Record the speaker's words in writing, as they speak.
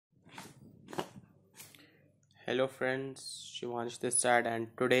Hello friends, Shivansh this side, and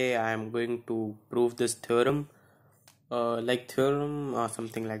today I am going to prove this theorem, theorem or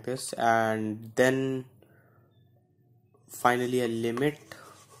something like this, and then finally a limit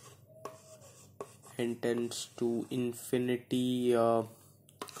n tends to infinity, n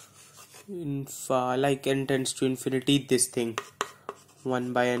tends to infinity, this thing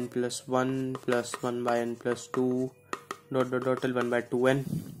 1 by n plus 1 plus 1 by n plus 2 dot till 1 by 2n.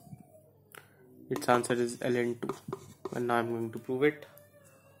 Its answer is ln2, and now I'm going to prove it.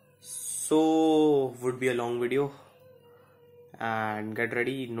 So would be a long video, and get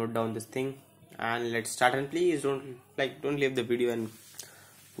ready, note down this thing, and let's start. And please don't leave the video and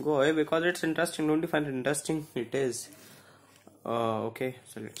go away, because it's interesting. Don't you find it interesting? It is. Okay,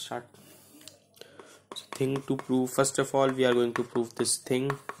 so let's start. So thing to prove, first of all we are going to prove this thing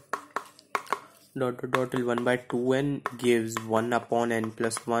dot till 1 by 2n gives 1 upon n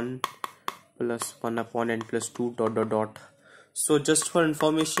plus 1 plus 1 upon n plus 2 dot. So just for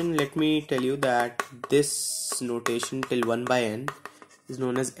information, let me tell you that this notation till 1 by n is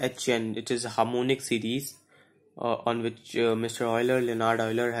known as Hn. It is a harmonic series on which Mr. Leonard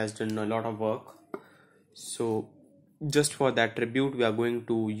Euler has done a lot of work. So just for that tribute, we are going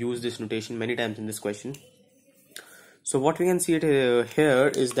to use this notation many times in this question. So what we can see it here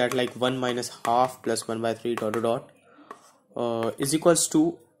is that 1 minus half plus 1 by 3 dot is equals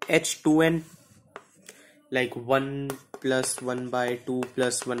to H2n, 1 plus 1 by 2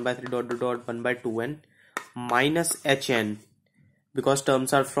 plus 1 by 3 dot 1 by 2n minus Hn, because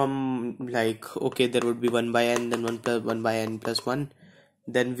terms are from okay, there would be 1 by n, then 1 plus 1 by n plus 1,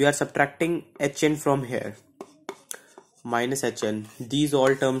 then we are subtracting Hn from here, minus Hn. These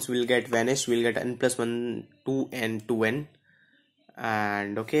all terms will get vanished. We'll get n plus 1 to n to n.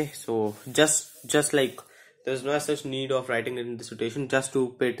 And okay, so just there's no such need of writing it in this notation. Just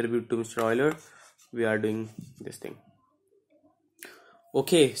to pay tribute to Mr. Euler, we are doing this thing.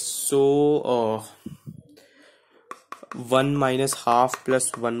 Okay, so 1 minus half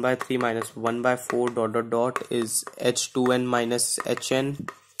plus 1 by 3 minus 1 by 4 dot is H2n minus Hn.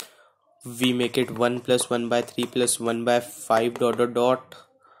 We make it 1 plus 1 by 3 plus 1 by 5 dot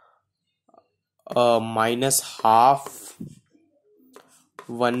minus half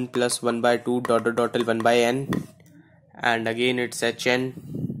 1 plus 1 by 2 dot till 1 by n, and again it's Hn.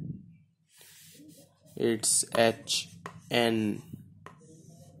 It's Hn.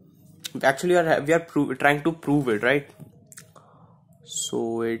 Actually we are trying to prove it, right?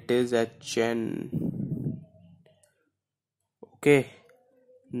 So it is Hn. Okay,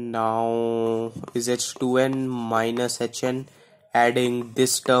 now is H2n minus Hn, adding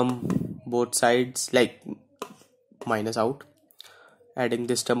this term both sides, minus out, adding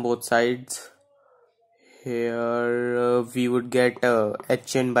this term both sides. Here we would get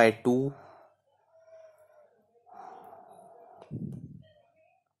Hn by 2,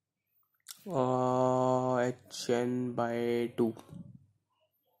 Hn by 2.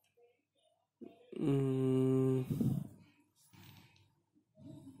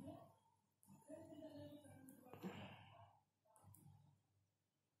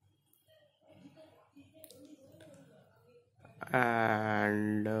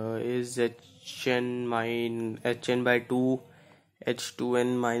 And is Hn by 2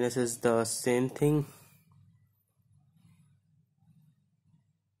 H2n minus is the same thing.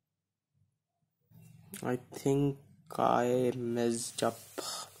 I think I messed up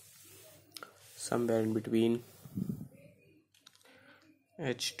somewhere in between.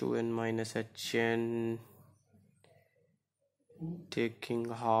 H2n minus Hn, taking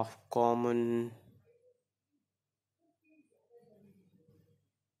half common.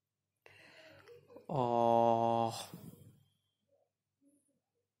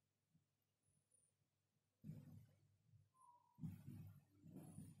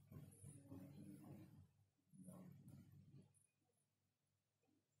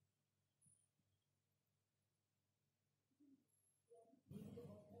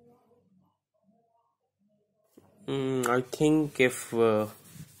 I think if we are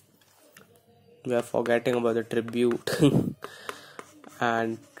forgetting about the tribute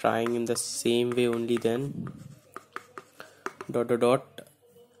and trying in the same way only, then dot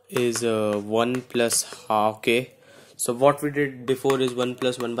is 1 plus half. Okay, so what we did before is 1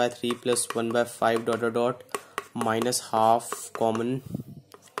 plus 1 by 3 plus 1 by 5 dot minus half common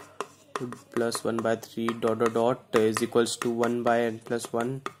plus 1 by 3 dot is equals to 1 by n plus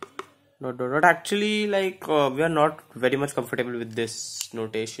 1 dot. Actually, we are not very much comfortable with this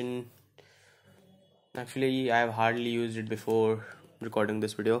notation. Actually, I have hardly used it before recording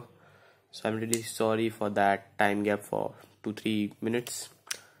this video, so I'm really sorry for that time gap for 2-3 minutes.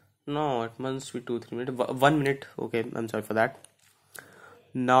 No, it must be 2-3 minutes. 1 minute. Okay, I'm sorry for that.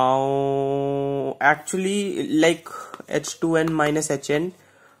 Now, actually, like H2n minus Hn,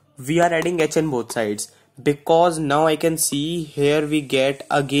 we are adding Hn both sides, because now I can see here we get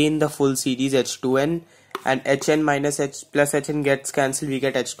again the full series H2n, and Hn minus H plus Hn gets cancelled, we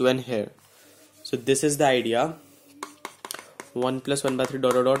get H2n here. So this is the idea. 1 plus 1 by 3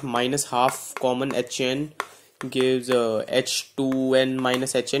 dot dot dot minus half common Hn gives H2n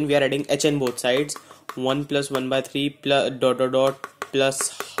minus Hn. We are adding Hn both sides. 1 plus 1 by 3 plus dot dot dot plus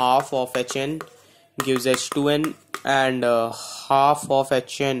half of Hn gives H2n, and half of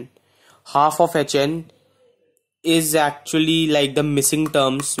Hn is actually like the missing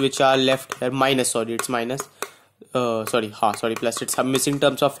terms which are left here. Minus, sorry, it's minus. Plus, it's some missing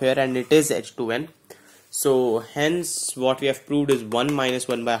terms of here, and it is H2n. So hence what we have proved is 1 minus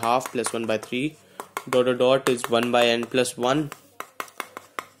 1 by half plus 1 by 3 dot dot dot is 1 by n plus 1,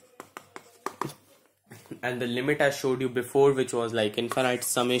 and the limit I showed you before, which was like infinite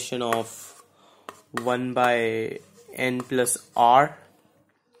summation of 1 by n plus r,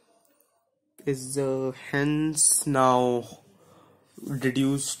 is hence now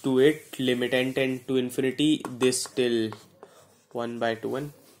reduced to it. Limit n tend to infinity, this till 1 by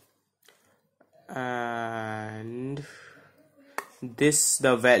 2n, and this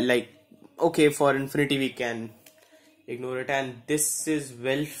the like, okay, for infinity we can ignore it, and this is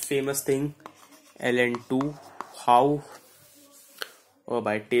well famous thing, ln2. How?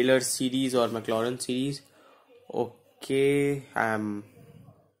 By Taylor series or Maclaurin series. Okay, I'm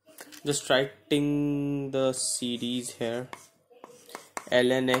just writing the series here.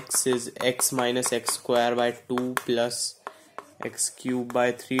 ln x is x minus x square by 2 plus x cube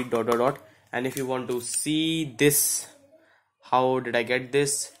by 3 dot dot dot. And if you want to see this, how did I get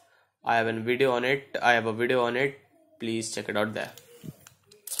this, I have a video on it. Please check it out there.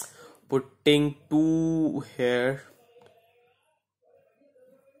 Putting 2 here,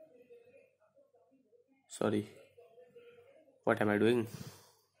 sorry, what am I doing?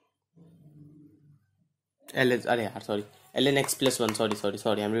 ln x plus 1,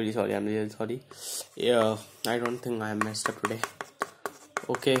 sorry, I'm really sorry. Yeah, I don't think I messed up today.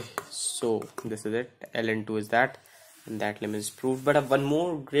 Okay, so this is it. ln2 is that, and that limit is proved. But one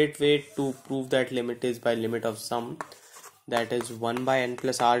more great way to prove that limit is by limit of sum. That is 1 by n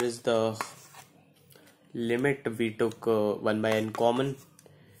plus r is the limit. We took 1 by n common,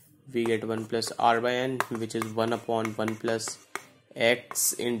 we get 1 plus r by n, which is 1 upon 1 plus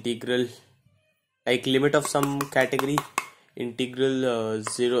x integral, like limit of some category, integral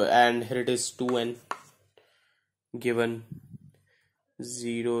 0, and here it is 2n, given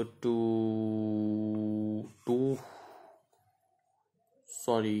 0 to 2,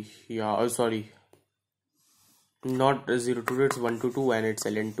 not 0 to 2, it's 1 to 2, and it's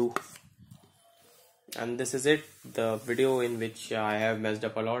ln2. And this is it, the video in which I have messed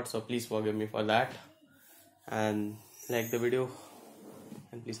up a lot, so please forgive me for that, and like the video,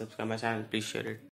 and please subscribe my channel, please share it.